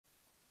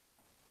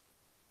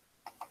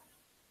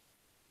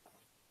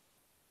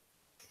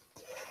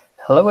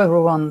Hello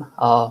everyone,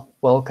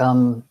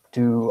 welcome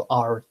to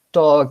our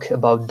talk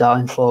about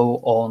Dynflow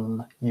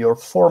on your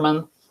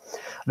Foreman.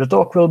 The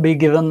talk will be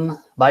given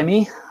by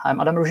me. I'm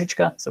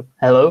Ruzicka, so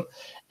hello.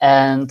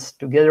 And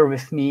together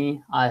with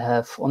me, I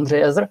have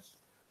Ondrej,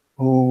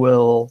 who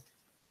will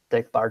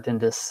take part in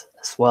this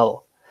as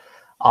well.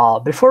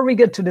 Before we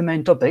get to the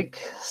main topic,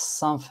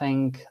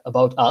 something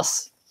about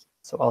us.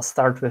 So I'll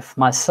start with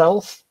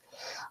myself.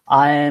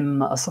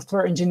 I'm a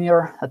software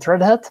engineer at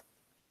Red Hat.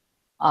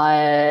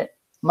 I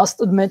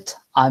must admit,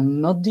 I'm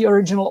not the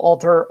original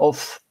author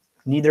of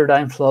neither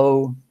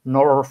Dynflow,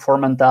 nor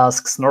Foreman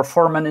tasks, nor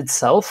Foreman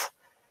itself,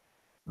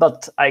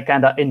 but I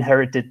kind of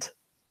inherited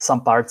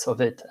some parts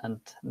of it, and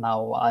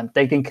now I'm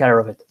taking care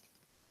of it.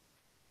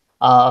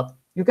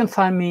 You can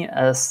find me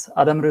as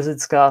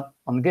Ruzicka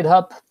on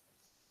GitHub,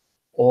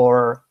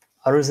 or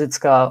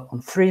Ruzicka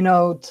on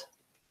Freenode,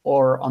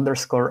 or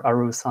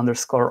 _aruz_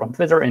 on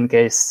Twitter in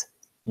case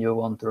you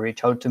want to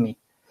reach out to me.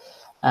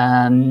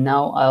 And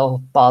now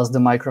I'll pass the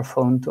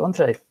microphone to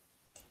Ondrej.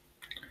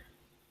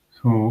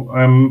 So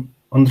I'm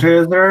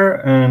Ondrej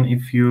there, and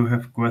if you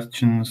have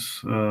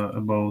questions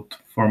about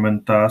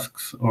Foreman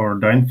tasks or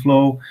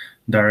Dynflow,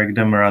 direct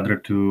them rather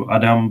to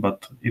Adam,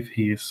 but if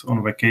he is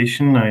on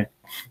vacation,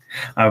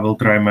 I will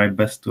try my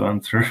best to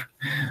answer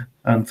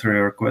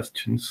your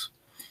questions.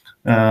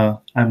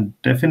 I'm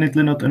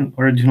definitely not an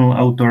original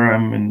author.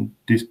 I'm in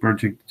this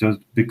project just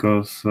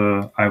because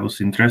I was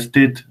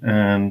interested,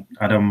 and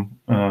Adam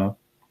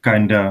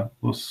kinda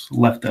was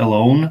left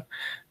alone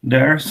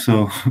there,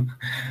 so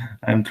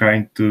I'm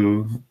trying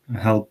to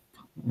help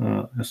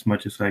as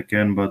much as I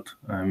can, but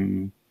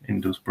I'm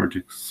in those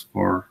projects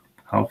for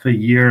half a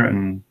year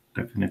and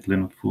definitely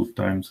not full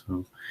time.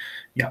 So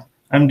yeah,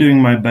 I'm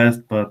doing my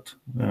best, but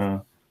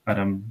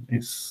Adam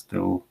is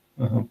still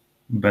a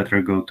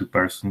better go-to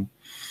person.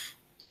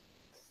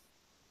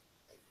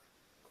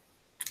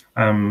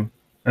 I'm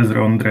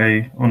Ezra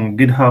Ondrej on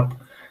GitHub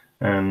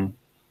and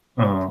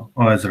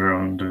Ezra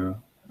on the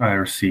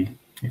IRC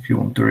if you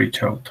want to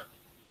reach out.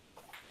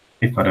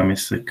 If Adam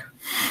is sick.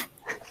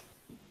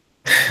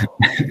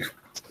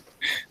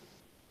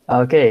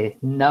 Okay,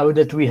 now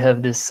that we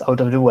have this out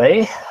of the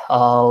way,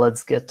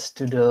 let's get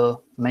to the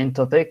main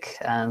topic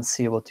and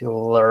see what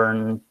you'll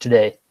learn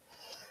today.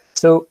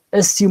 So,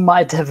 as you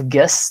might have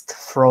guessed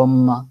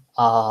from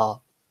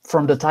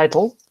the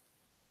title,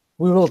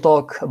 we will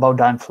talk about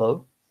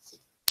Dynflow.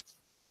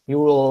 You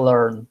will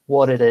learn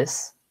what it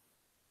is,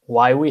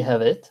 why we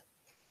have it.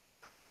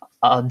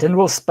 Then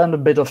we'll spend a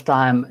bit of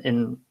time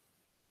in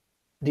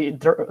the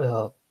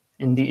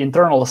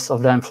internals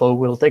of Dynflow.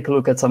 We'll take a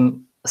look at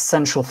some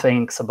essential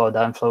things about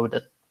Dynflow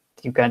that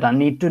you kind of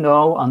need to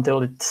know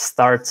until it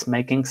starts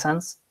making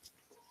sense.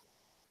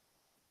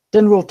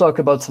 Then we'll talk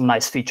about some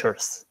nice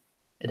features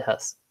it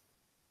has.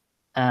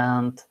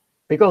 And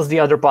because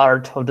the other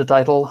part of the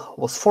title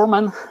was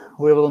Foreman,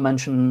 we will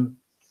mention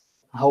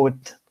how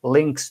it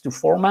links to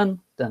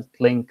Foreman. That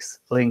link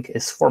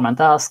is Foreman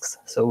tasks,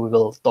 so we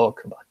will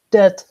talk about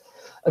that.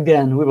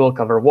 Again, we will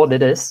cover what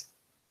it is,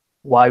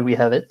 why we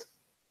have it,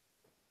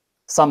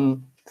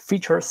 some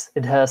features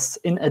it has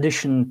in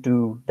addition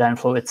to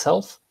Dynflow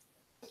itself.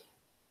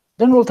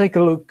 Then we'll take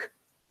a look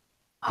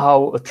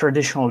how a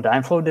traditional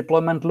Dynflow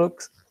deployment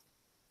looks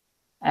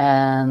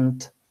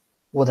and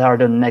what are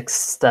the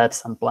next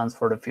steps and plans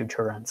for the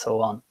future and so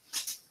on.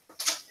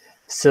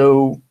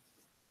 So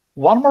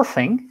one more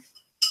thing,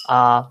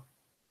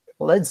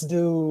 let's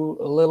do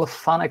a little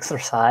fun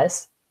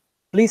exercise.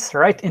 Please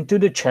write into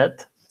the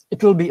chat.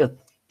 It will be a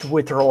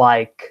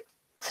Twitter-like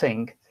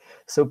thing.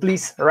 So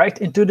please write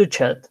into the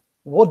chat,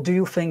 what do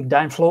you think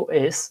Dynflow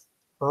is?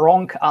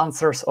 Wrong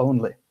answers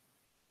only.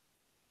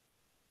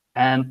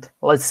 And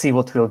let's see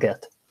what we'll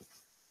get.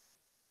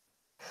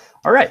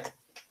 All right.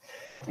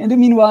 In the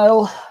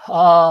meanwhile,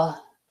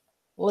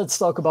 let's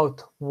talk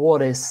about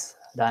what is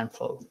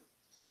Dynflow.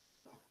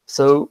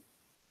 So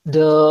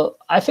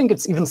I think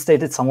it's even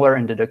stated somewhere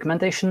in the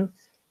documentation,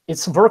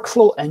 it's a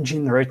workflow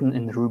engine written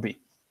in Ruby.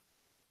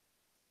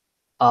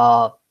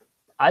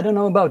 I don't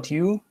know about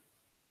you,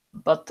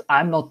 but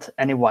I'm not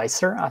any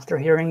wiser after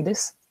hearing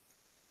this.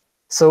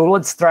 So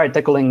let's try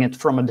tackling it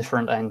from a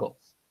different angle.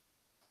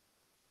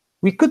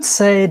 We could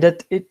say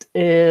that it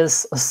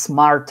is a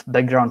smart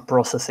background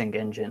processing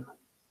engine.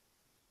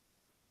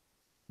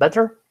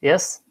 Better?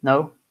 Yes?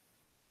 No?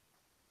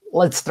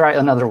 Let's try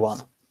another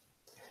one.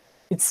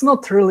 It's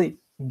not really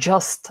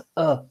just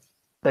a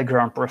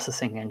background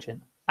processing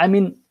engine. I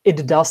mean,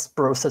 it does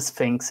process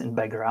things in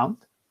background,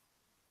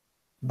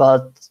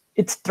 but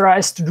it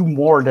tries to do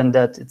more than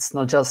that. It's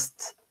not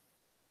just,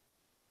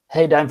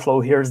 hey,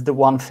 Dynflow, here's the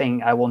one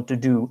thing I want to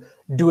do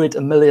it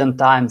a million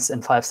times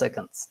in 5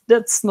 seconds.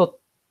 That's not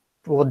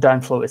what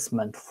Dynflow is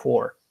meant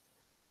for.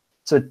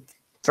 So it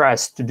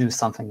tries to do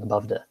something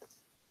above that.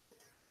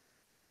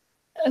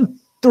 And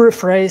to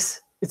rephrase,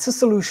 it's a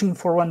solution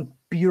for when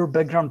pure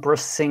background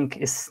processing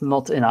is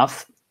not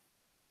enough.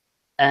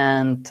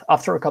 And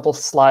after a couple of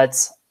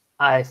slides,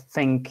 I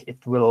think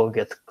it will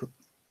get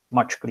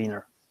much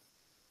cleaner.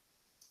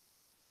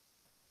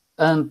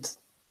 And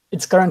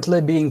It's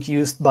currently being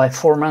used by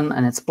Foreman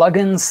and its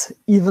plugins,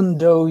 even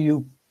though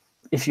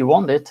if you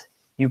want it,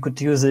 you could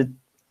use it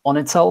on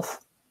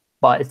itself,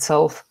 by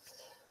itself.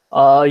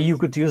 You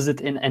could use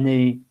it in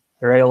any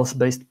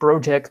Rails-based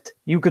project.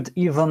 You're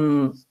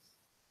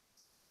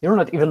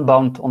not even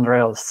bound on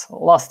Rails.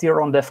 Last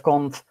year on DEF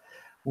CONF,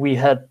 we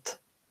had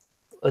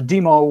a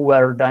demo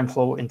where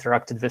Dynflow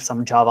interacted with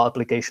some Java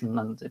application,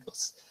 and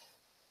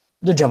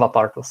the Java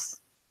part was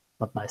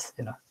not nice,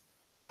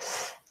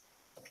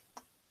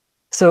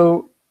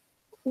 So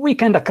we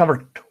kind of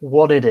covered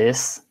what it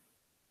is,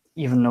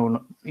 even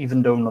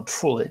though not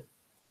fully.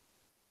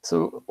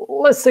 So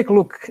let's take a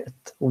look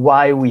at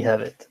why we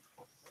have it.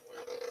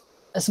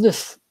 As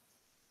with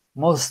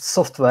most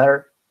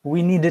software,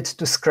 we needed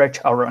to scratch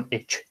our own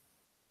itch.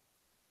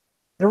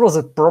 There was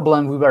a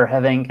problem we were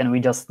having, and we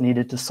just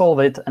needed to solve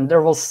it, and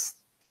there wasn't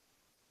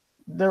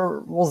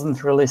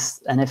really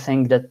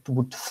anything that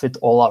would fit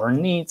all our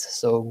needs,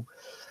 so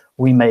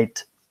we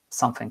made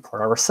something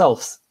for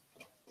ourselves.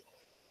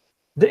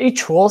 The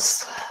itch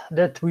was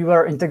that we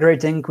were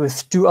integrating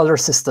with 2 other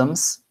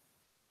systems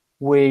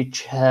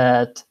which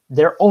had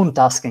their own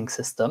tasking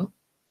system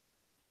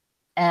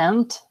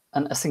and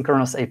an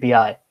asynchronous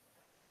API.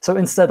 So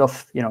instead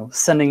of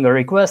sending a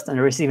request and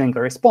receiving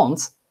a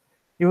response,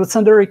 you would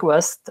send a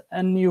request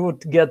and you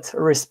would get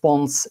a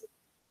response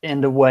in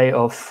the way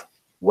of,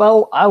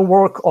 well, I'll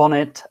work on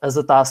it as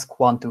a task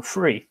 1, 2,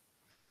 3.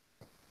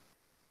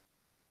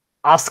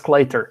 Ask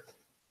later.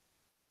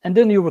 And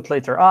then you would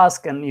later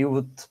ask, and you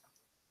would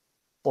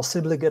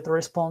possibly get a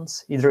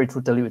response. Either it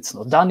would tell you it's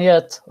not done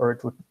yet, or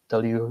it would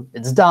tell you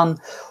it's done,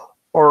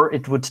 or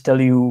it would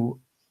tell you,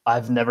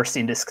 I've never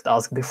seen this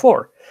task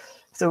before.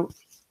 So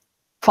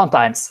fun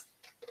times.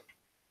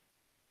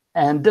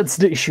 And that's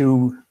the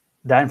issue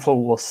Dynflow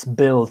was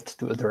built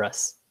to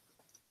address.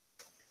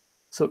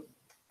 So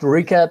to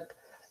recap,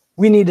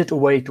 we needed a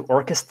way to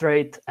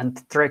orchestrate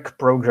and track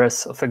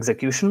progress of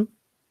execution,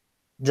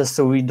 just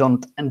so we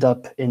don't end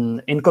up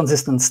in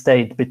inconsistent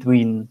state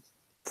between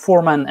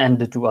Foreman and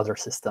the 2 other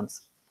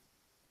systems.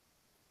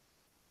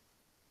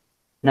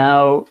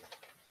 Now,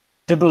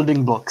 the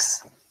building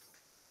blocks.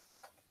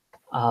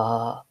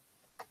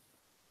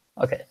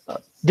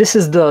 This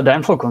is the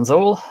Dynflow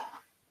console.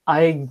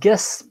 I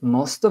guess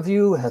most of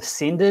you have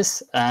seen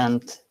this,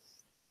 and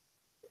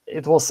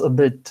it was a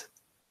bit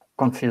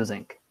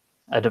confusing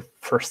at the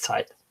first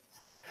sight.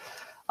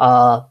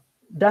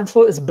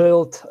 Dynflow is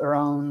built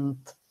around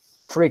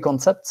 3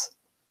 concepts.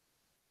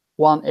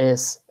 One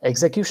is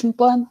execution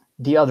plan,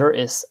 the other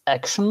is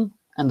action,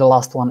 and the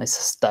last one is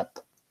step.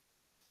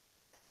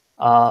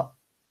 I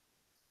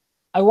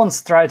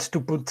once tried to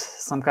put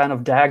some kind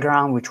of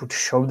diagram which would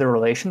show the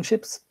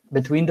relationships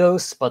between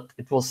those, but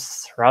it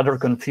was rather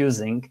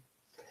confusing.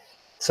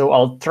 So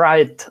I'll try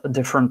it a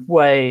different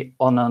way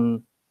on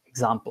an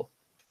example.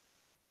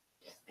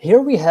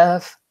 Here we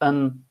have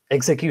an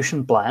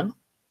execution plan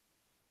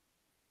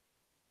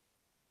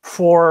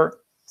for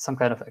some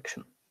kind of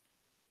action.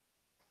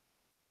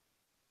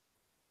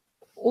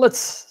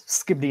 Let's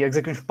skip the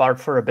execution part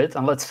for a bit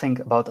and let's think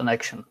about an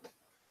action.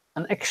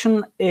 An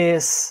action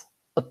is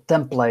a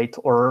template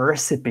or a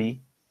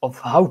recipe of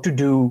how to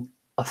do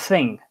a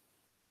thing.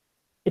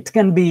 It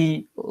can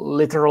be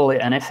literally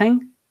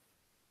anything.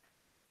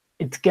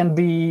 It can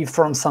be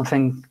from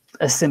something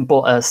as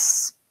simple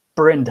as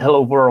print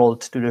hello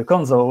world to the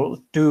console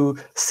to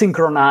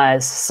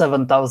synchronize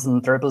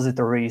 7,000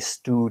 repositories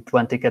to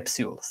 20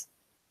 capsules.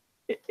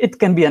 It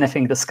can be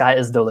anything. The sky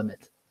is the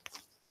limit.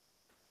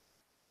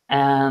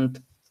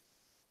 And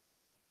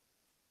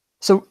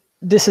so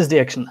this is the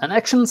action. And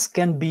actions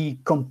can be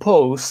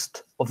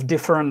composed of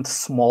different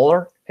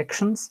smaller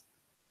actions,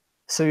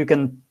 so you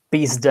can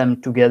piece them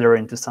together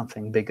into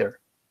something bigger.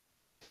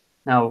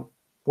 Now,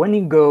 when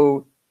you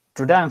go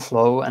to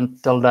Dynflow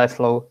and tell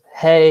Dynflow,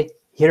 hey,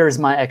 here's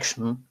my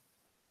action,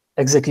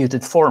 execute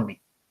it for me,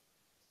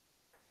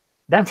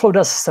 Dynflow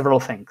does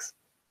several things.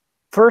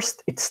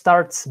 First, it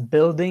starts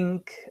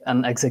building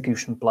an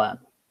execution plan.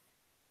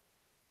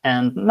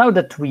 And now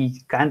that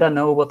we kind of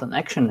know what an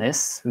action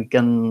is, we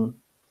can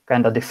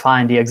kind of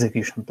define the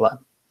execution plan.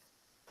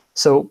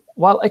 So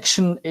while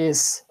action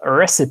is a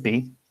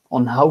recipe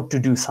on how to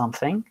do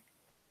something,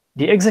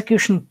 the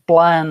execution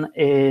plan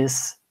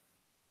is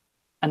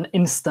an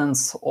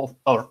instance of,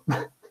 or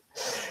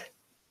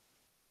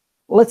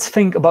let's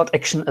think about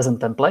action as a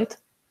template.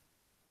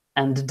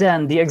 And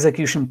then the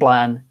execution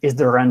plan is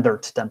the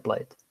rendered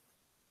template.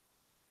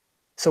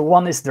 So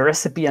one is the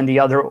recipe and the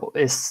other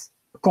is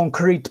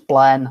concrete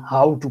plan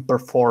how to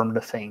perform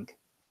the thing.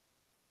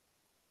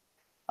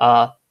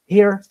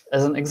 Here,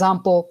 as an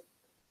example,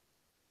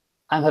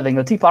 I'm having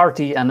a tea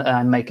party and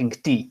I'm making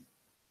tea.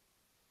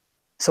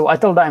 So I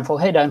tell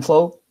Dynflow, hey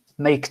Dynflow,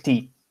 make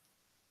tea.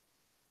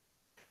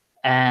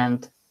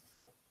 And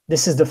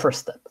this is the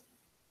first step.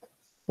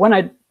 When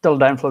I tell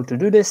Dynflow to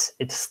do this,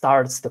 it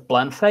starts the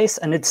plan phase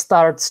and it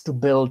starts to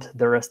build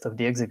the rest of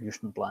the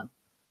execution plan.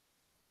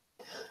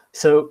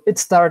 So it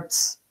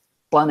starts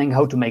planning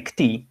how to make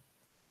tea.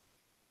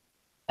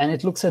 And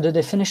it looks at the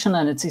definition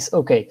and it says,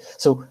 okay,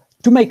 so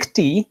To make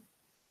T,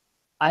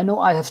 I know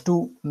I have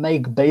to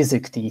make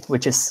basic T,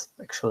 which is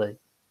actually,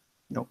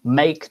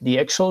 make the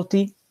actual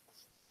T,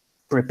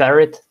 prepare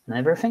it and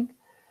everything.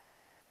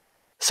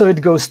 So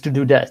it goes to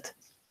do that.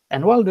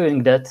 And while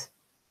doing that,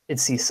 it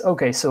sees,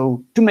 okay,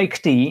 so to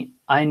make tea,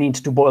 I need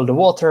to boil the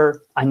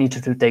water. I need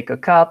to take a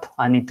cup.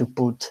 I need to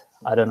put,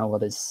 I don't know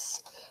what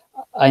is,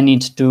 I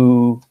need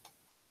to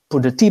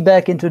put the tea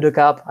bag into the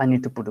cup. I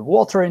need to put the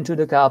water into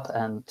the cup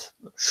and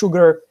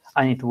sugar.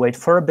 I need to wait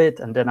for a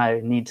bit, and then I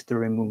need to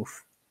remove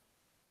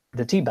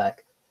the tea bag.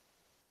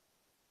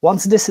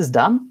 Once this is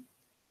done,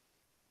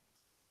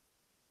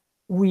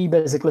 we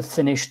basically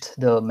finished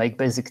the make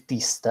basic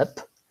tea step,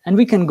 and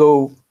we can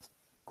go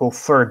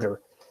further.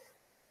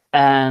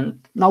 And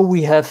now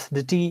we have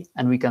the tea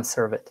and we can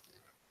serve it.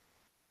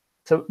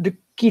 So the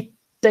key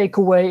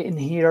takeaway in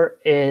here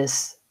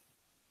is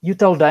you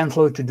tell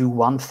Dynflow to do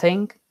one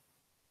thing.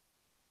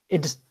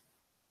 It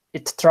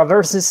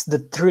traverses the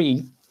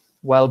tree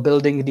while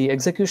building the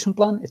execution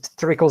plan. It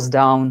trickles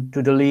down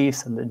to the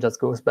leaves and it just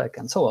goes back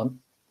and so on.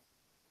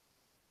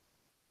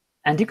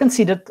 And you can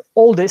see that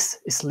all this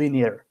is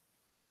linear.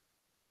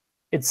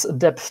 It's a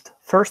depth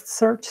first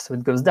search, so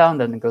it goes down,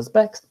 then it goes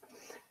back,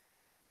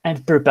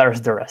 and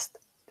prepares the rest.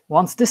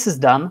 Once this is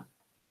done,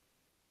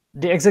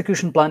 the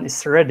execution plan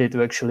is ready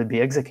to actually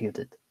be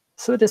executed.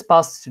 So it is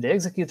passed to the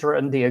executor,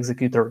 and the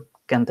executor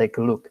can take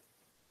a look.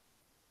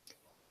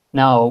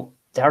 Now,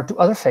 there are two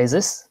other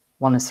phases.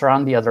 One is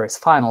run, the other is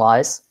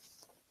finalize.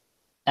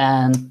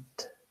 And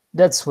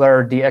that's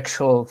where the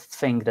actual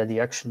thing that the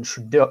action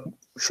should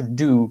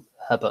do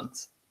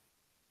happens.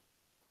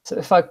 So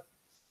if I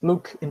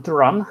look into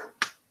run,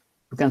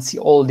 you can see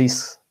all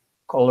these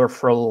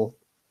colorful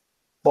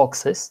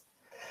boxes.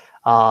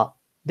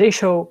 They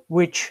show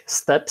which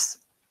steps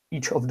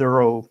each of the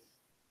rows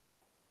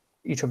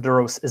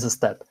is a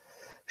step.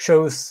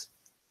 Shows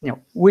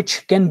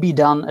which can be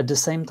done at the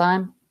same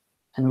time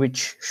and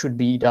which should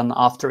be done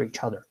after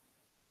each other.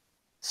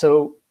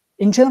 So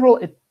in general,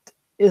 it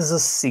is a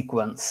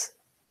sequence.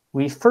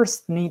 We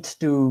first need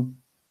to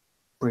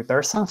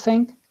prepare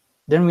something,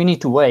 then we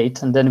need to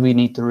wait, and then we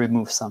need to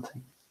remove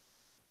something.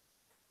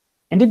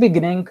 In the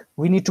beginning,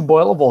 we need to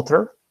boil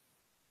water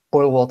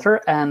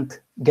and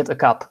get a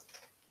cup.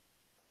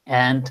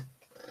 And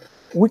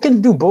we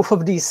can do both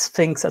of these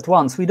things at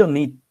once. We don't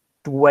need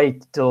to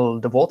wait till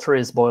the water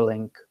is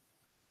boiling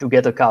to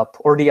get a cup,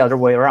 or the other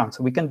way around.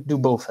 So we can do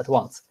both at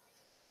once.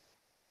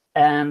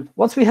 And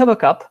once we have a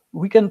cup,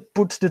 we can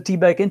put the tea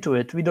bag into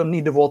it. We don't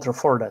need the water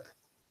for that.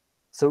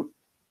 So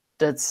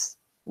that's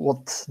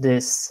what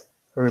this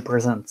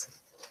represents.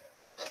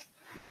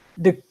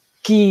 The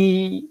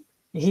key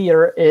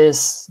here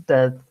is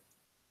that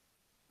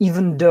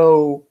even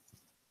though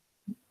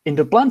in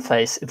the plan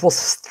phase, it was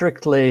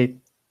strictly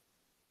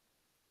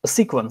a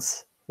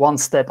sequence, one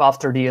step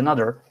after the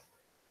another,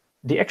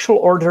 the actual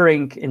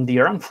ordering in the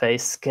run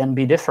phase can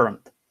be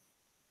different.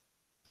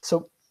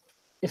 So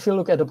if you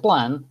look at the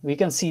plan, we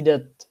can see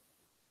that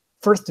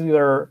first we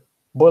were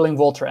boiling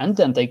water and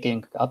then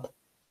taking a cup.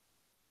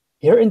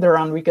 Here in the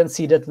run, we can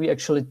see that we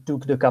actually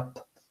took the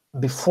cup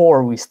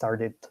before we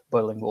started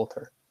boiling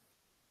water.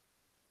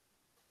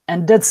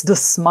 And that's the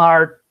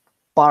smart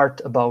part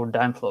about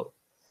Dynflow.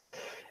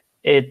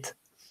 It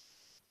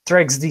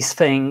tracks these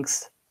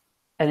things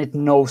and it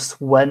knows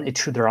when it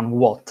should run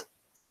what.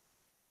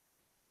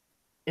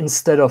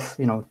 Instead of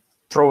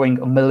throwing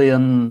a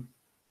million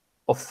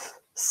of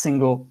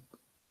single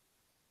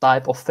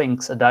type of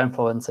things at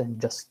Dynflow and saying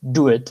just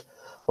do it,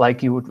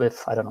 like you would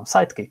with, I don't know,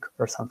 Sidekick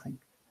or something.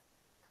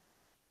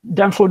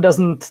 Dynflow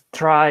doesn't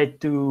try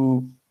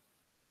to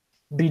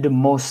be the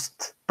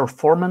most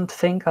performant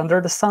thing under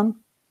the sun.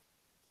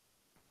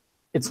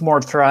 It's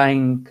more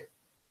trying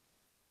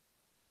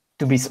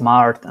to be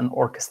smart and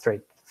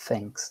orchestrate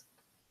things.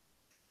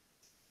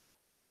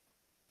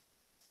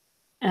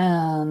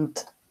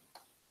 And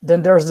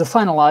then there's the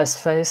finalize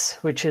phase,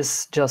 which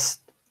is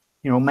just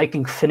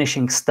making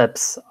finishing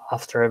steps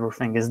after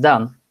everything is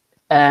done.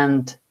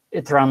 And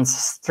it runs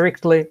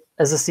strictly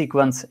as a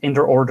sequence in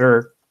the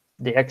order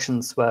the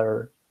actions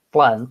were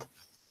planned.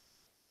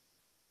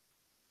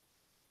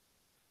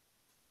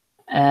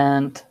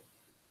 And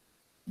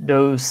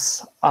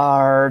those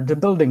are the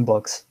building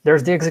blocks.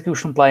 There's the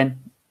execution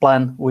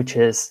plan, which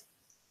is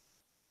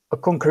a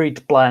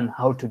concrete plan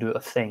how to do a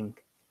thing.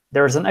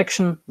 There's an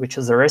action, which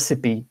is a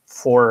recipe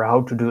for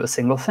how to do a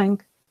single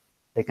thing.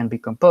 They can be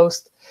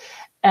composed.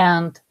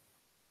 And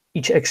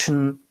each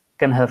action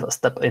can have a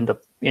step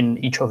in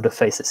each of the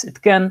phases.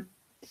 It can,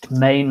 it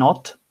may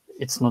not,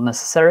 it's not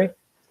necessary.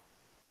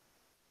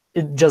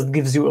 It just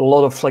gives you a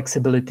lot of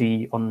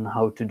flexibility on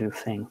how to do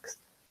things.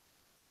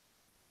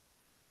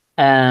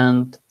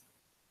 And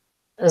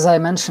as I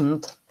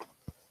mentioned,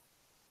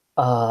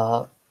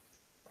 the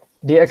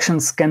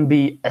actions can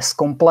be as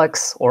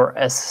complex or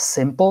as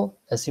simple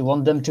as you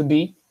want them to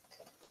be.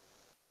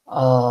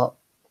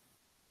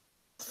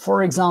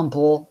 For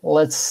example,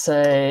 let's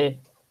say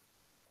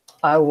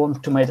I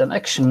want to make an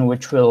action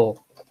which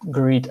will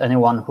greet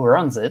anyone who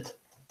runs it.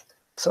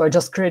 So I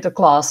just create a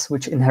class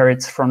which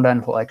inherits from the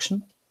Dynflow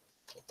action.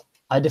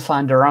 I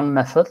define the run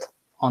method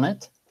on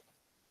it.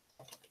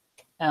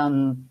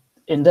 And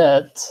in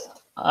that,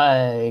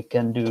 I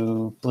can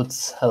do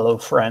puts hello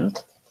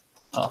friend.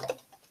 Oh.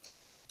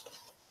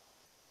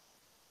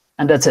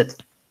 And that's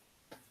it.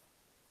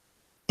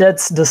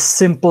 That's the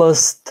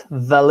simplest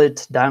valid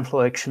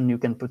Dynflow action you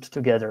can put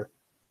together.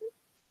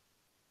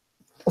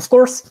 Of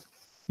course,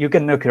 you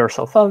can knock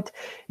yourself out.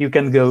 You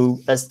can go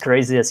as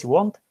crazy as you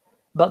want,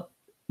 but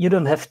you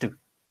don't have to.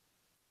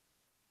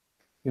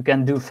 You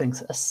can do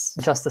things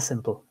just as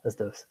simple as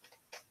those.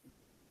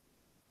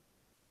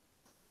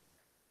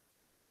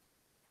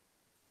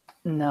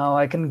 Now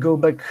I can go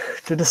back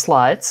to the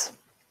slides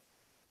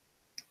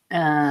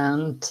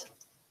and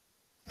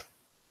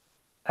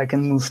I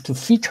can move to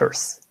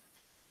features.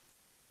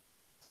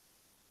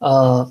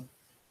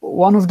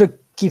 One of the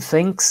key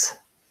things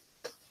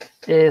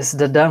is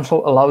that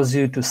Dynflow allows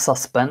you to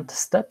suspend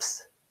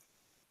steps,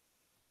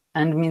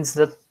 and means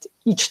that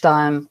each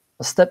time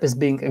a step is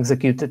being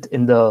executed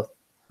in the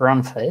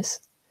run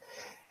phase,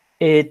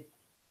 it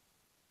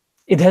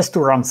has to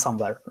run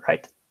somewhere,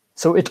 right?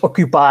 So it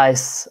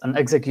occupies an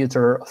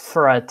executor, a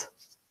thread,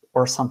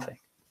 or something.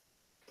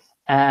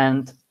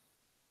 And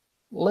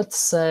let's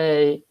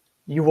say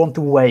you want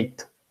to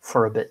wait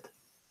for a bit.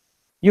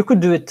 You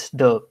could do it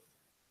the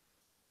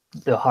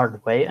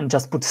hard way and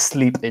just put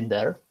sleep in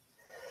there.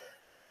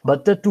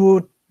 But that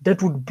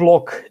would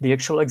block the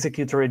actual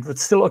executor. It would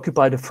still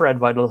occupy the thread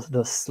while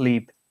the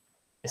sleep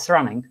is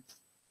running.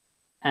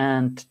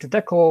 And to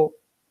tackle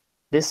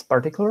this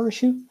particular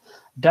issue,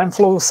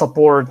 Dynflow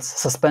supports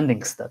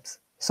suspending steps.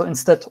 So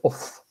instead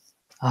of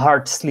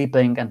hard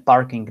sleeping and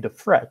parking the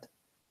thread,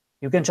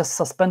 you can just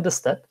suspend the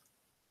step,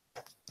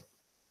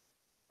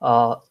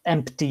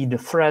 empty the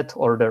thread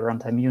or the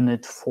runtime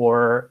unit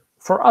for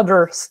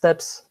other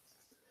steps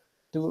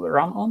to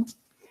run on.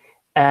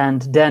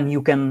 And then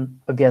you can,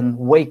 again,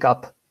 wake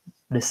up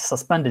this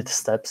suspended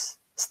step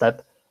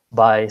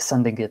by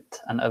sending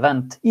it an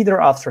event, either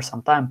after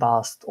some time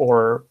passed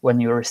or when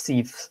you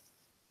receive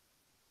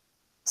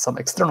some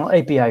external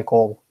API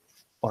call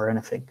or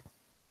anything.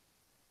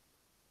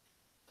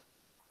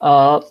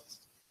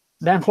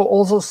 Dynflow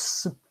also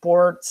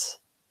supports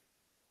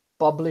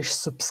publish,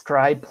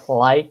 subscribe,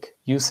 like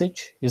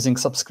usage using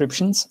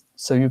subscriptions.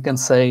 So you can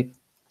say,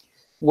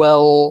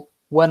 well,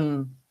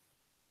 when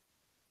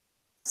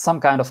some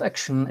kind of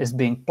action is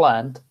being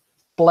planned,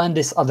 plan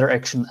this other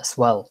action as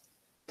well.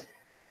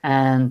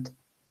 And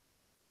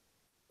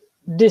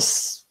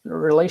this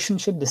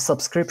relationship, this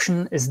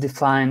subscription, is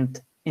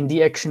defined in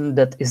the action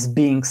that is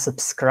being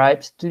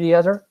subscribed to the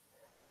other.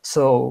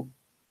 So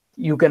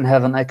you can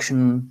have an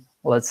action,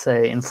 let's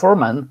say in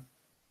Foreman,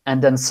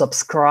 and then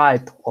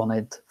subscribe on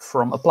it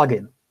from a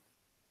plugin.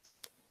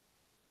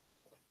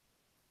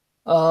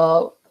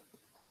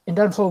 In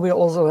Dynflow, we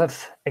also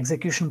have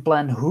execution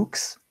plan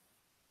hooks,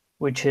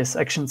 which is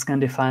actions can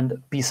define a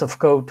piece of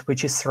code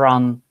which is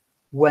run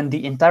when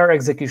the entire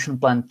execution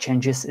plan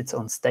changes its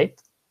own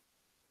state.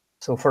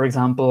 So for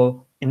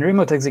example, in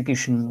remote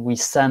execution, we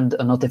send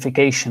a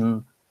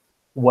notification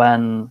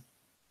when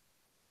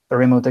the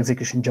remote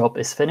execution job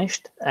is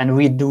finished, and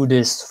we do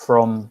this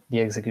from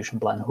the execution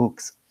plan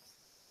hooks.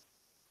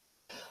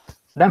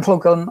 Dynflow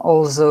can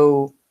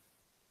also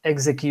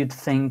execute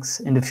things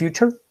in the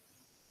future.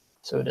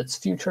 So that's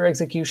future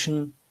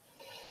execution.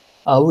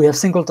 We have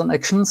singleton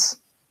actions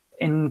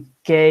in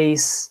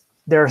case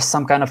there's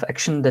some kind of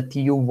action that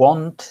you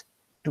want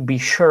to be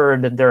sure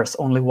that there's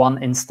only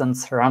one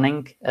instance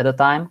running at a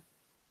time.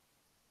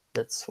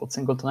 That's what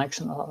singleton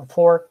actions are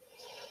for.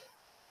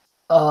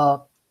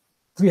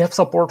 We have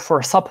support for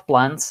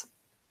subplans,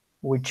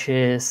 which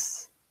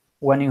is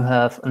when you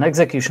have an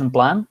execution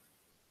plan,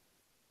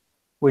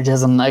 which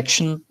has an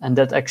action, and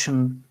that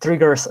action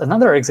triggers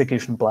another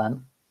execution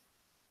plan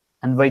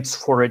and waits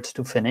for it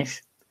to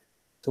finish.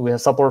 So we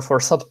have support for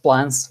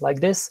subplans like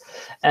this.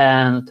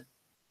 And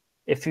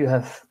if you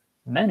have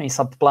many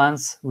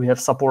subplans, we have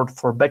support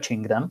for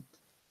batching them.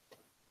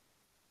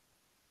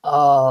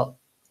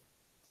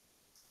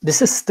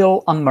 This is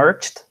still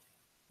unmerged,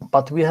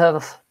 but we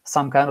have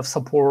some kind of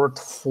support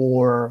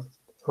for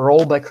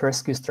rollback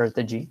rescue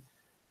strategy.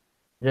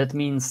 That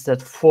means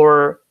that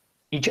for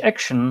each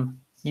action,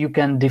 you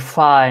can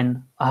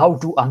define how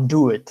to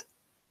undo it.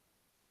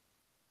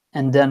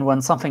 And then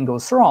when something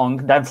goes wrong,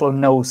 Dynflow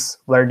knows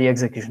where the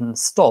execution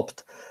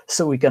stopped,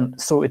 so it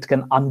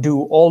can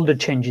undo all the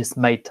changes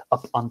made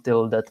up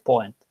until that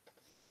point.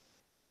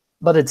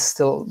 But it's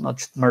still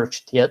not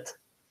merged yet.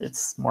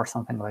 It's more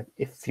something like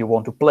if you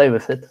want to play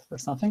with it or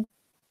something.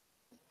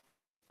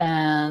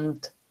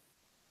 And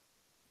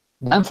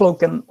Dynflow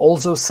can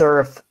also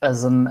serve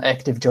as an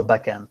active job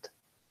backend.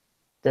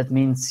 That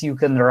means you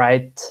can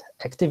write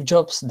active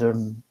jobs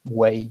the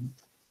way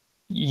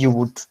you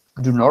would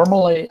do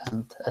normally,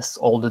 and as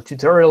all the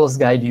tutorials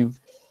guide you.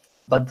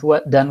 But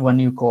then when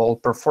you call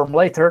perform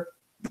later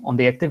on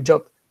the active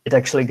job, it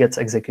actually gets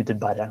executed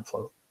by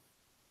Dynflow.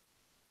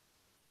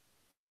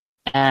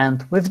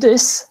 And with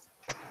this,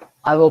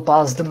 I will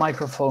pass the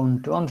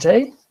microphone to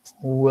Ondrej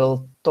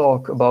we'll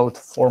talk about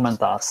Foreman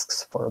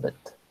tasks for a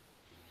bit.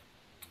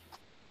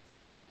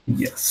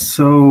 Yes,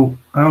 so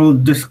I will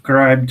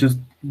describe just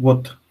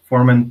what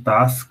Foreman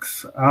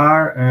tasks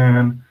are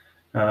and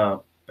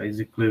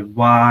basically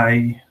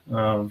why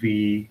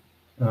we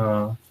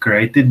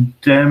created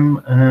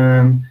them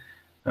and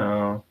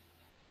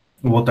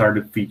what are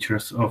the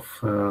features of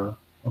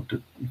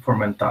the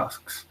Foreman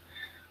tasks.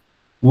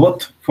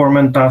 What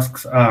Foreman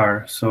tasks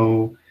are?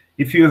 So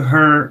if you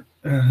heard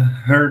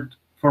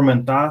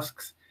Foreman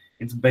tasks,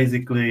 it's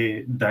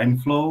basically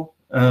Dynflow.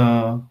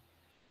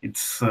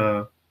 It's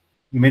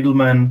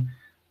middleman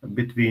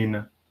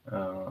between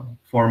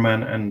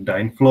Foreman and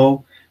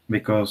Dynflow,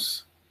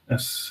 because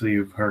as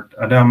you've heard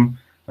Adam,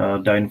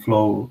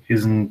 Dynflow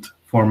isn't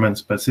Foreman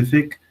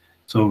specific,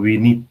 so we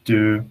need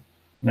to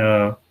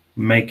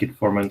make it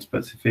Foreman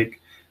specific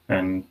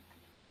and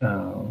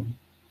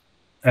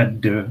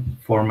add the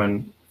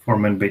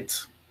Foreman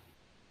bits.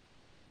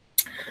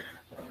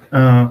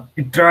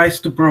 It tries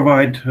to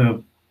provide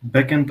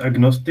backend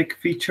agnostic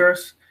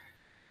features,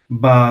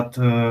 but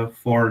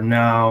for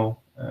now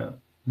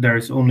there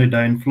is only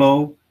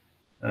Dynflow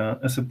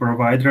as a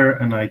provider,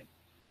 and I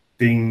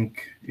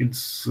think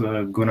it's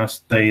gonna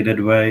stay that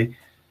way,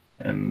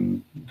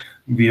 and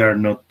we are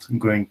not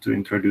going to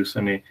introduce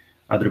any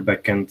other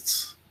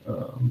backends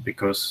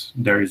because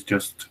there is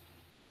just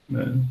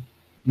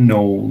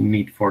no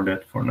need for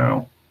that for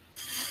now.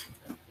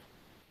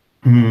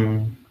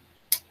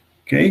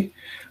 Okay,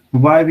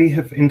 why we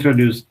have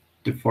introduced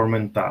the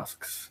Foreman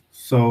tasks?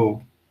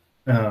 So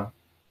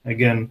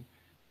again,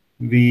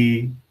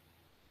 we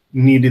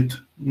needed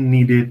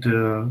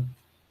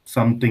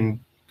something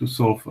to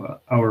solve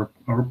our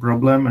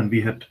problem, and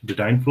we had the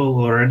Dynflow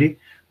already,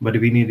 but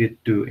we needed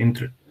to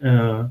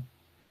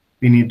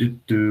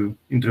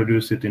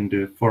introduce it in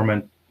the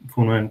Foreman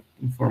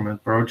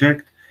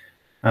project,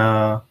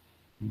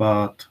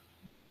 but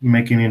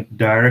making it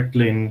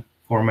directly in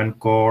Foreman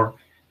core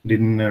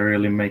didn't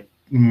really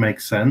make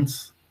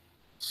sense.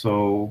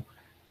 So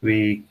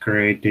we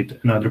created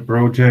another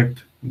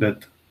project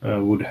that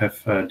would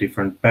have a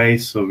different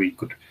pace, so we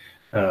could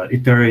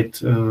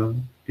iterate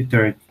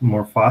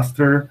more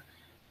faster,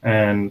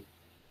 and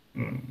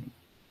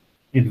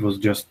it was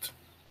just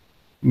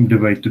the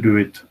way to do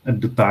it at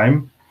the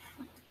time.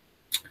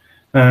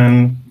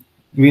 And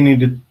we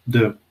needed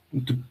to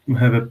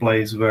have a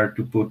place where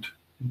to put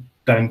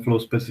Dynflow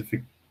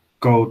specific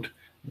code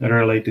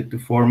related to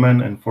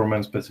Foreman and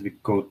Foreman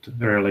specific code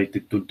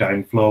related to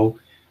Dynflow,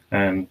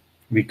 and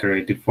we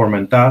created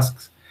Foreman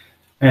tasks.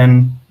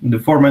 And the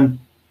Foreman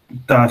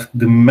task,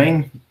 the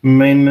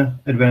main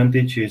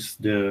advantage is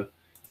the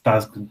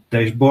task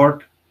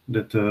dashboard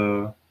that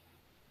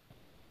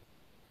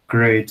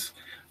creates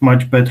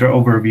much better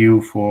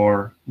overview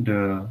for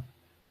the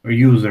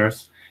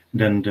users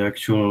than the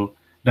actual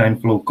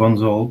Dynflow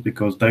console,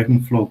 because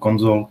Dynflow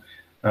console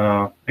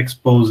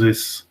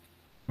exposes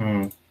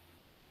a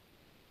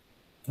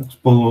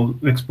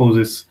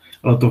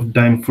lot of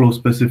Dynflow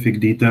specific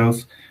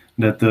details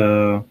that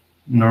a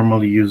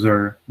normal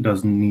user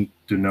doesn't need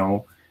to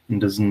know and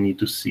doesn't need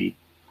to see.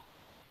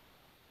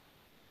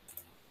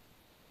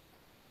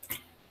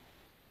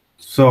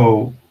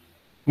 So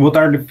what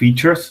are the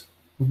features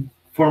of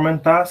Foreman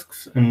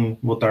tasks, and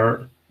what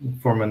are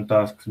Foreman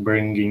tasks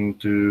bringing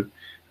to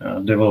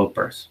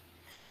developers?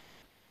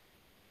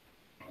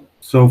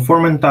 So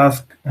Foreman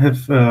tasks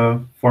have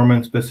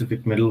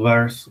Foreman-specific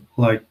middlewares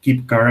like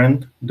keep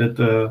current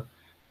that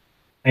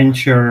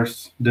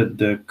ensures that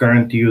the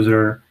current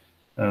user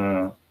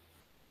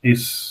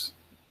is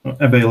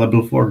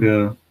available for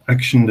the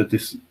action that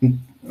is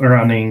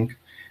running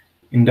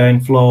in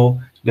Dynflow,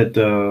 that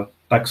the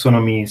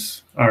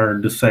taxonomies are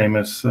the same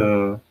as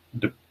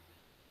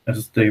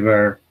they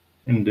were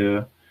in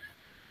the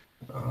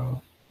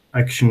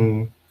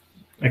action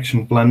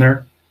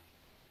planner,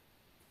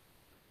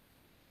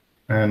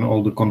 and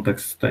all the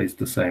context stays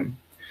the same.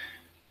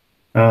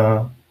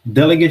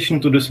 Delegation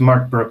to the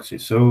smart proxy.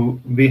 So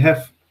we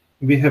have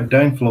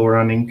Dynflow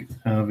running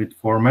with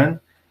Foreman,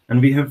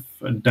 and we have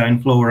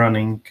Dynflow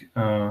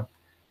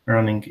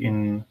running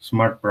in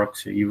smart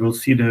proxy. You will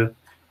see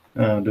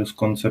those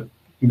concepts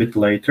a bit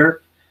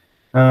later,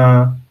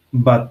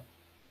 but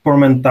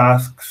Foreman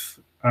tasks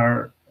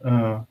are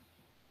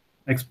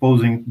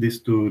exposing this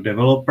to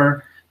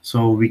developer,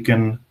 so we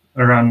can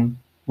run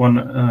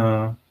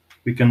run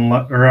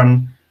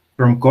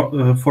from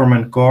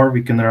Foreman core.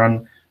 We can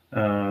run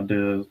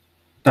the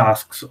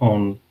tasks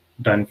on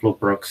Dynflow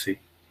proxy.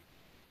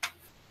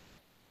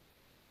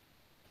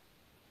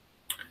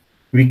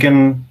 We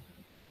can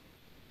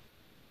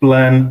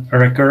plan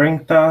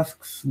recurring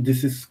tasks.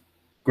 This is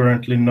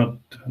currently not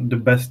the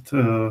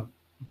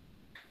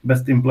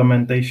best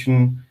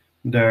implementation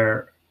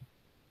there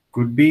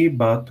could be,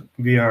 but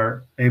we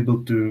are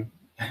able to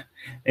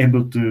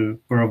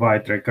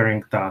provide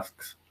recurring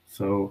tasks.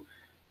 So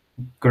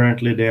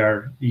currently they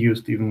are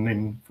used even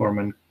in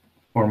Foreman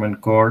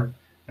core,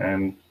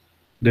 and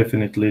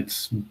definitely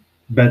it's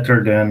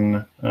better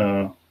than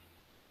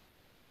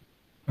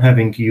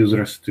having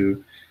users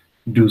to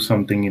do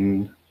something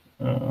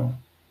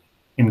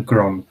in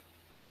cron.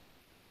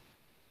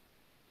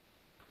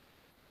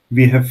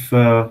 We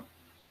have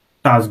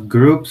task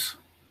groups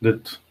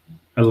that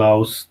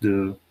allows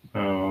the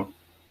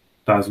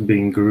task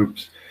being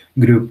grouped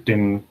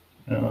in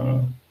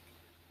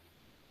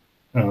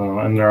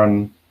and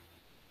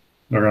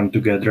run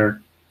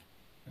together,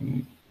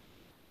 and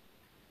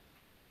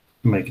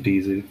make it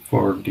easy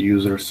for the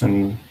users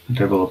and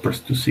developers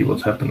to see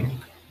what's happening.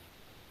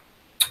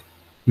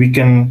 We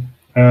can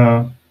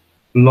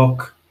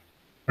lock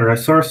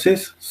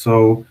resources,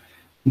 so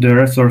the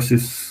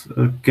resources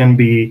can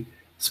be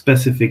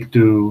specific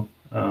to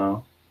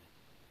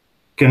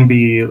can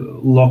be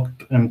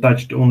locked and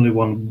touched only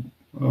one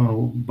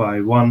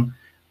by one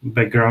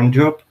background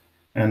job,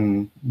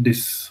 and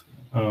this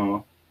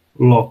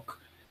lock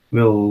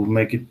will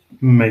make it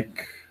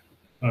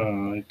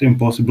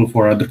impossible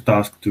for other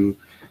tasks to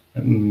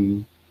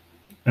and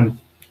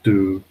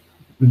to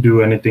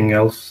do anything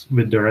else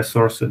with the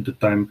resource at the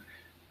time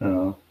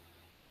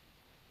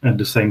at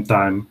the same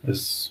time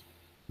as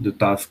the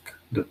task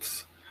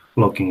that's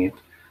locking it.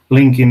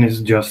 Linking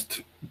is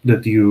just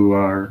that you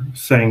are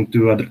saying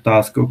to other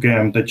task, okay,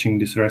 I'm touching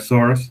this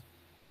resource,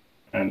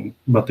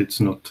 but it's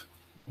not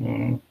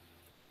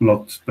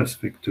locked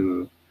specific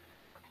to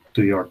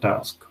your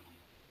task.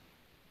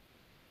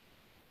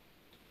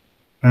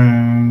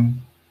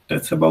 And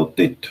that's about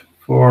it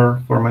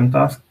for Foreman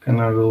task, and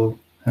I will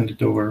hand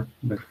it over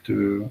back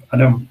to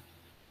Adam.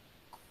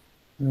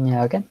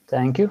 Yeah, okay,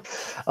 thank you.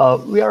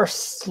 We are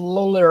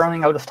slowly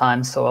running out of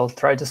time, so I'll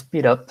try to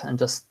speed up and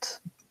just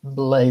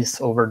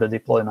blaze over the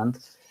deployment.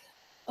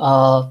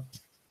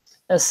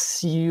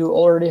 As you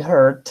already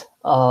heard,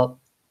 oh,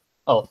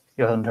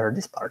 you haven't heard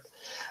this part.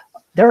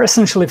 There are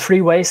essentially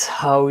three ways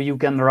how you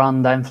can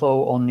run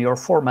Dynflow on your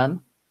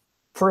Foreman.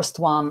 First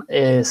one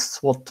is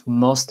what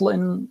most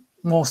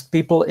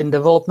people in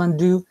development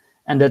do,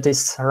 and that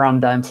is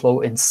run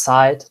Dynflow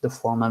inside the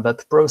Foreman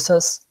web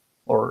process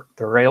or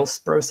the Rails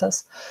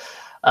process.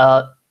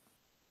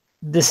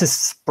 This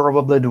is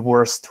probably the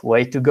worst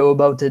way to go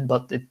about it,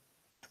 but it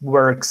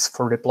works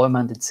for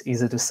deployment. It's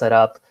easy to set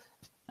up,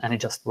 and it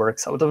just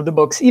works out of the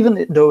box,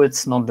 even though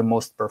it's not the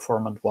most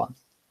performant one.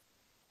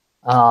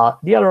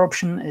 The other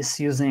option is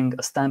using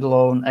a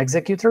standalone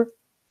executor,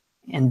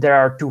 and there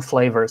are two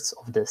flavors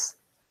of this.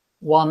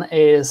 One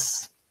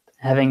is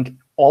having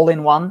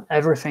all-in-one,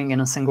 everything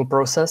in a single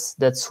process.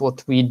 That's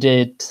what we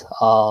did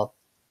up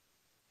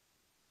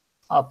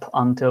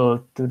until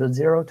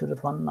 2.0,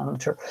 2.1, I'm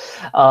not sure,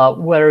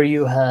 where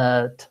you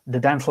had the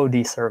Dynflow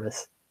D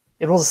service.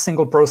 It was a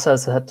single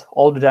process that had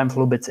all the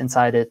Dynflow bits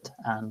inside it,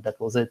 and that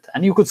was it.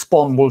 And you could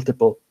spawn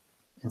multiple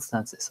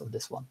instances of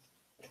this one.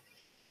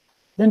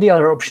 Then the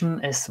other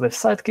option is with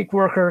Sidekick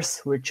workers,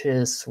 which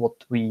is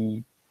what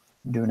we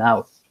do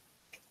now.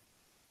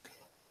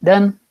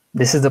 Then,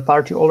 this is the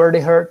part you already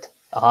heard.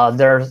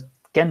 There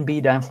can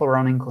be Dynflow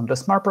running on the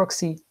Smart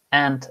Proxy,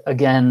 and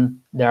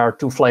again, there are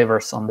two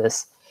flavors on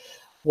this.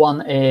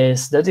 One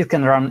is that it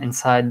can run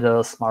inside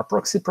the Smart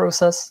Proxy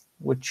process,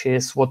 which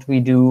is what we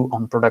do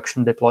on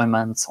production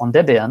deployments on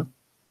Debian.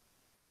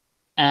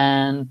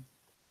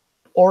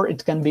 Or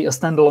it can be a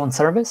standalone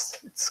service.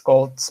 It's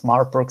called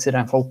Smart Proxy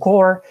Dynflow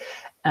Core,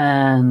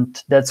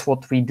 and that's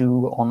what we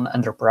do on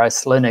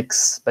enterprise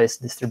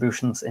Linux-based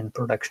distributions in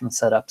production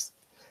setups.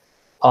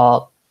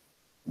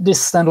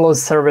 This standalone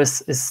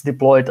service is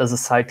deployed as a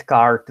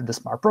sidecar to the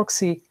Smart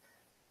Proxy,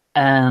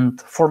 and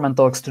Foreman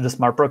talks to the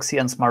Smart Proxy,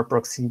 and Smart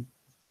Proxy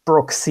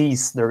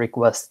proxies the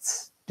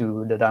requests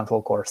to the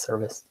Dynflow Core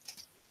service.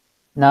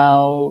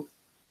 Now,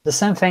 the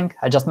same thing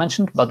I just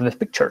mentioned, but with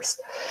pictures.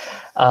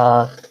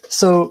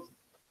 So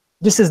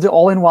this is the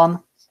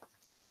all-in-one.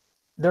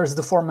 There's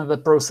the Foreman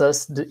web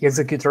process. The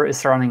executor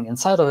is running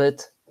inside of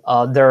it.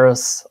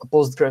 There's a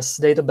Postgres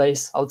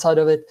database outside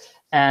of it,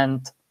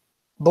 and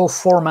both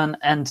Foreman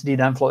and the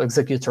Dynflow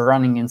executor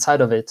running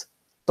inside of it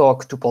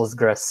talk to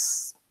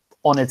Postgres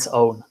on its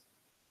own.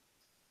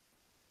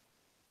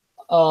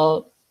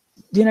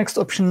 The next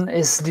option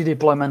is the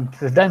deployment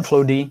with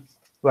Dynflow-D,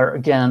 where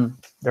again,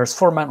 there's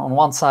Foreman on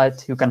one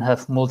side. You can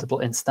have multiple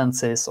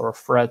instances or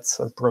threads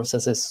or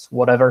processes,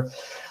 whatever.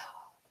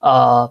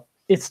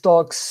 It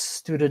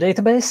talks to the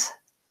database.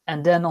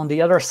 And then on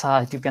the other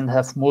side, you can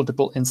have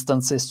multiple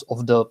instances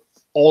of the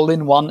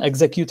all-in-one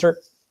executor.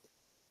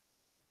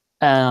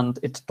 And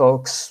it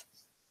talks,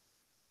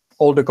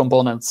 all the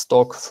components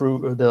talk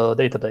through the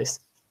database.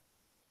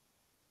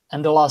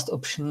 And the last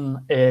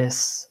option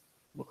is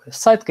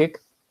Sidekick,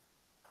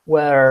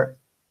 where,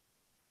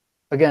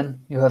 again,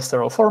 you have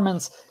several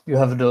formats, you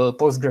have the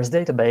Postgres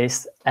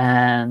database,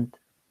 and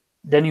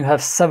then you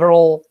have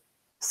several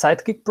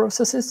Sidekick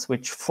processes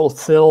which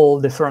fulfill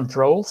different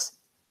roles.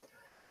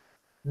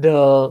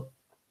 The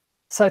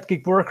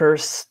Sidekick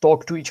workers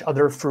talk to each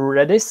other through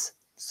Redis,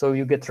 so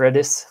you get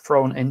Redis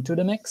thrown into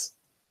the mix.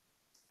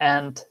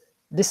 And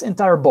this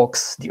entire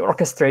box, the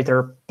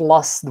orchestrator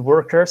plus the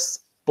workers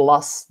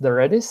plus the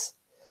Redis,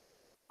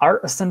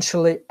 are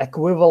essentially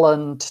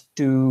equivalent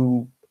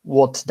to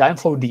what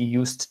Dynflow-D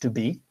used to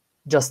be.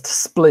 just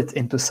split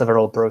into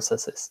several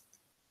processes.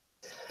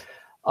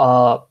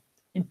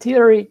 In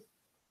theory,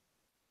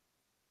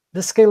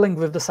 the scaling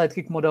with the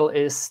sidekick model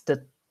is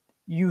that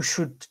you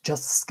should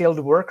just scale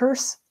the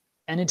workers,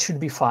 and it should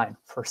be fine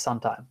for some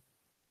time.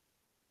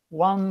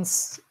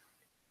 Once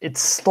it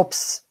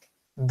stops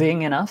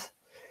being enough,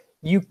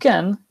 you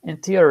can, in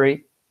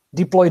theory,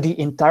 deploy the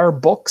entire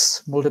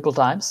box multiple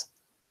times.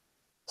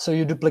 So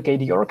you duplicate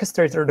the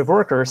orchestrator, the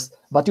workers,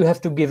 but you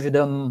have to give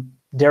them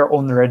their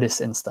own Redis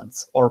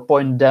instance or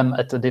point them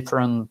at a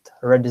different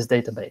Redis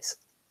database.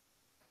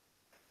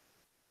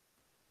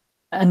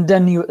 And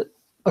then you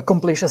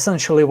accomplish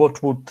essentially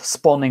what would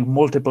spawning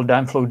multiple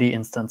Dynflow D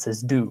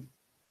instances do.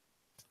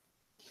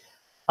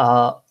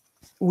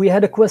 We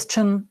had a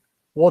question,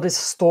 what is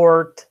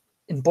stored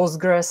in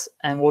Postgres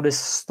and what is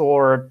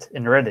stored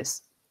in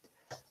Redis?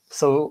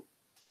 So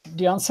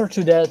the answer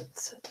to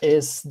that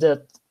is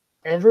that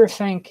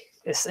everything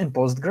is in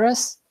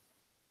Postgres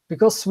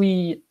because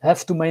we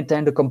have to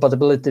maintain the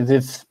compatibility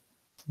with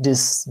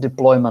this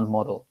deployment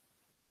model.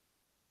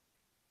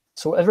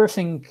 So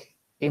everything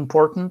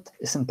important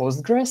is in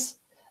Postgres,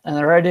 and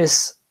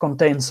Redis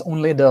contains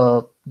only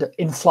the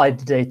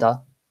in-flight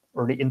data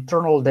or the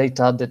internal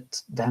data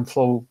that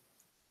Dynflow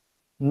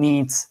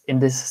needs in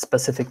this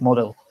specific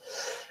model.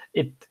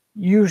 It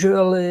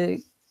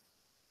usually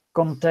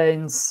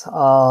contains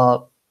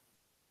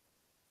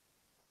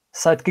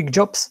sidekick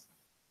jobs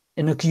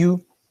in a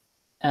queue,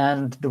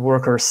 and the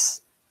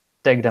workers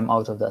take them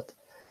out of that.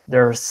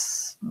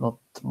 There's not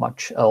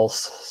much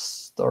else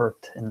stored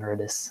in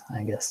Redis,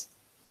 I guess.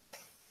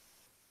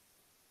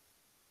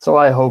 So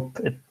I hope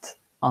it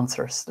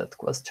answers that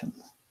question.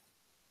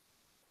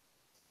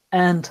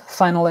 And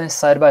finally,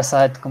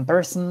 side-by-side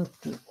comparison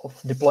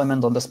of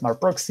deployment on the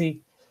smart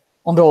proxy.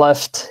 On the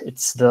left,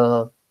 it's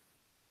the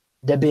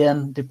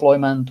Debian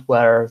deployment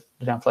where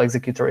the Dynflow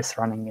executor is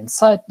running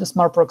inside the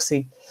smart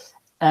proxy.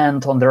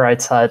 And on the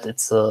right side,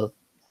 it's a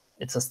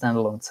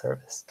standalone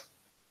service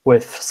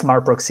with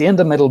smart proxy in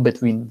the middle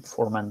between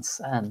Foreman's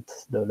and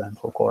the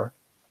Dynflow core.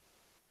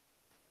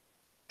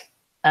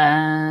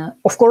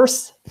 Of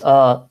course,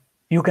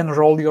 you can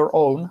roll your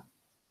own.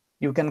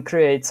 You can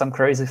create some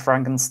crazy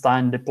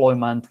Frankenstein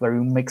deployment where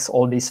you mix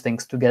all these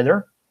things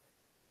together.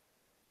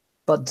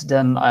 But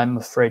then I'm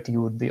afraid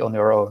you would be on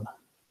your own.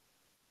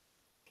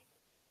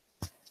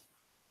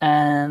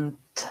 And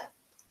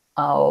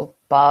I'll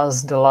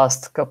pass the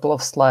last couple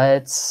of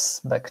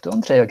slides back to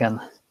Ondrej again.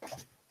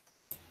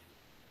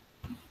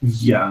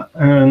 Yeah,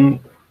 and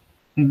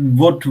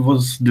what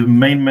was the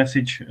main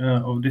message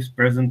of this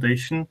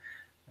presentation?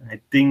 I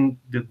think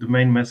that the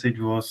main message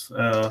was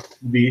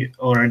we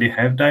already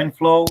have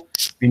Dynflow.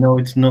 We know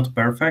it's not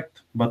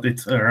perfect, but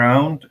it's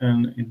around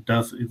and it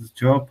does its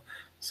job.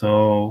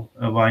 So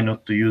why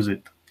not to use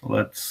it?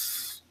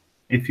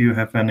 If you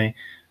have any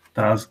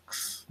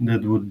tasks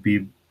that would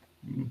be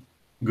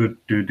good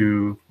to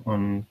do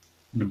on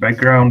the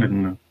background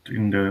and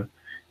in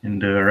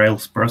the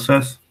Rails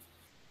process,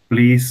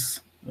 please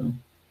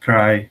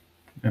try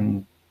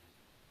and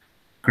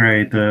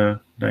create a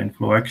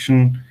Dynflow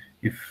action.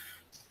 If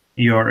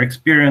your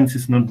experience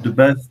is not the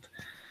best,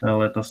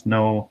 let us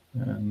know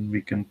and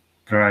we can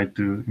try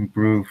to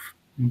improve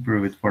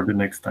it for the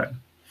next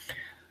time.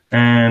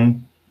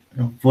 And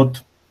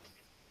what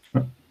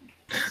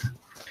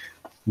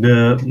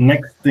the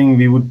next thing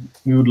we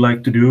would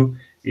like to do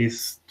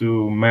is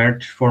to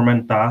merge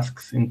Foreman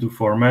tasks into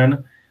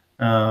Foreman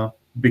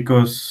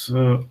because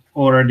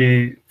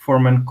already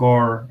Foreman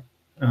core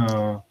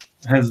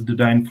has the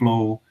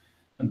Dynflow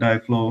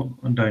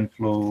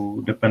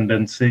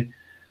dependency.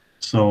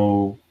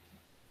 So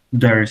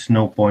there is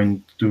no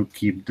point to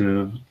keep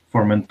the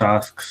Foreman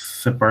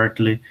tasks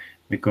separately,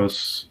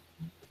 because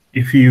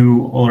if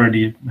you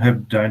already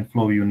have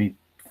Dynflow, you need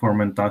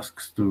Foreman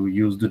tasks to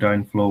use the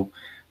Dynflow,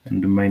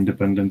 and the main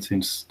dependency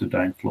is the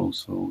Dynflow.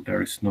 So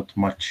there is not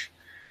much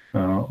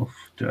of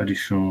the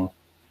additional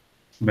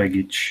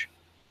baggage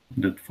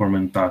that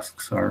Foreman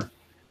tasks are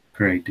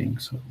creating.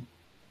 So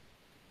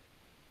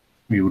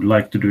we would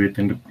like to do it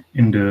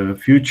in the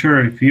future.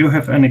 If you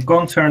have any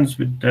concerns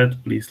with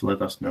that, please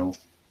let us know.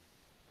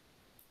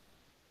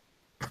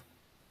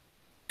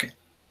 Okay,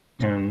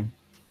 and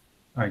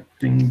I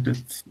think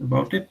that's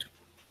about it.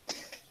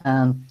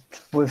 And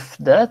with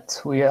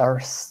that, we are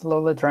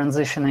slowly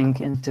transitioning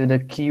into the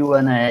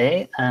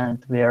Q&A,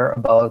 and we are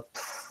about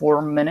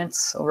 4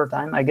 minutes over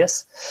time, I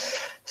guess.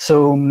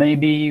 So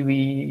maybe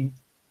we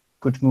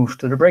could move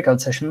to the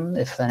breakout session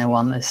if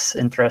anyone is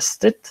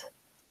interested.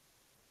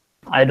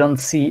 I don't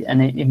see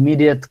any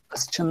immediate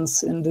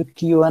questions in the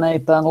Q&A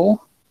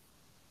panel.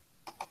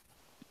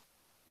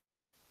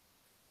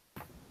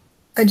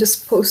 I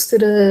just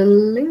posted a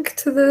link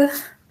to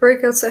the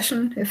breakout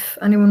session if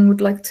anyone would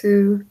like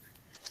to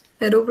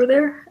head over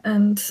there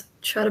and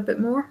chat a bit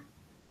more.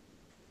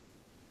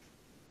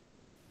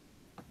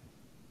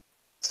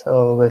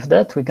 So with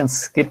that, we can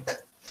skip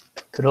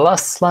to the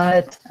last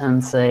slide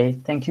and say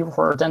thank you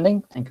for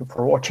attending. Thank you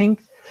for watching.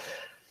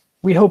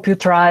 We hope you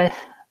try.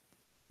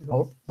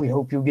 We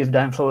hope you give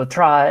Dynflow a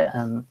try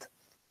and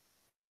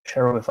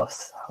share with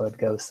us how it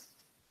goes.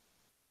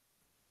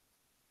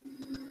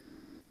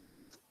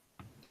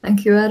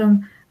 Thank you,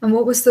 Adam. And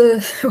what's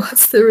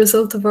the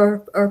result of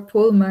our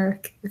poll,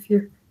 Mark, if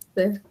you're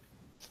there?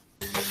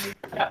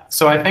 Yeah,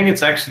 so I think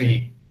it's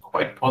actually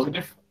quite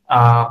positive.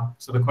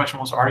 So the question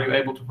was, are you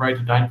able to write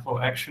a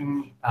Dynflow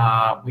action?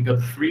 We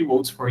got 3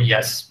 votes for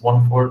yes,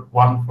 one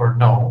for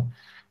no.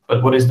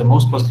 But what is the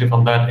most positive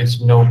on that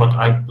is no, but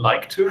I'd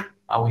like to.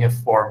 We have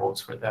 4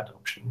 votes for that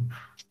option.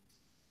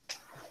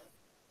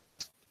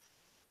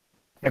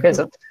 Okay,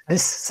 so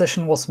this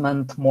session was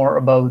meant more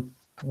about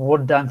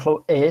what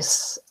Dynflow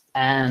is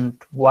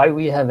and why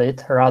we have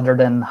it rather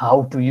than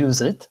how to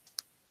use it.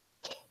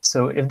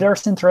 So if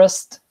there's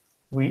interest,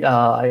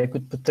 I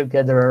could put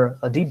together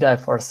a deep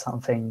dive or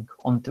something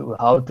onto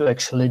how to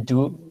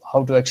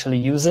actually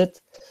use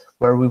it,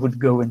 where we would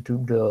go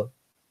into the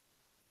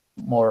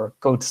more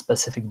code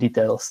specific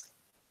details,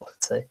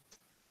 let's say.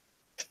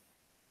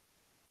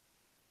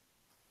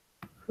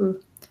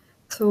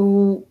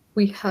 So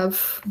we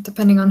have,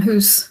 depending on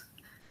whose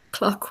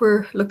clock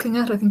we're looking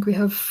at, I think we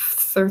have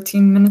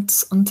 13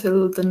 minutes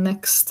until the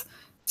next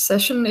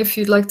session. If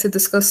you'd like to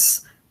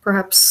discuss,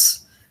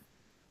 perhaps,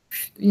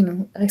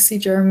 I see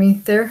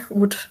Jeremy there,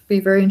 would be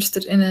very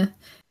interested in a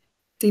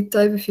deep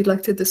dive. If you'd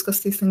like to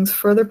discuss these things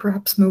further,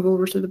 perhaps move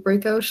over to the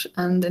breakout.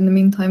 And in the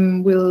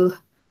meantime, we'll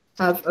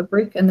have a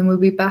break and then we'll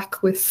be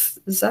back with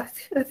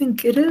Zach, I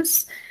think it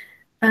is,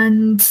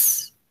 and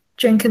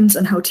Jenkins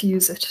and how to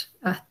use it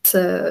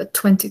at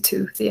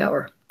 22 the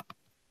hour.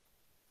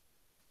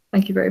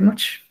 Thank you very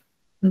much,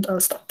 and I'll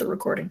stop the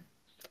recording.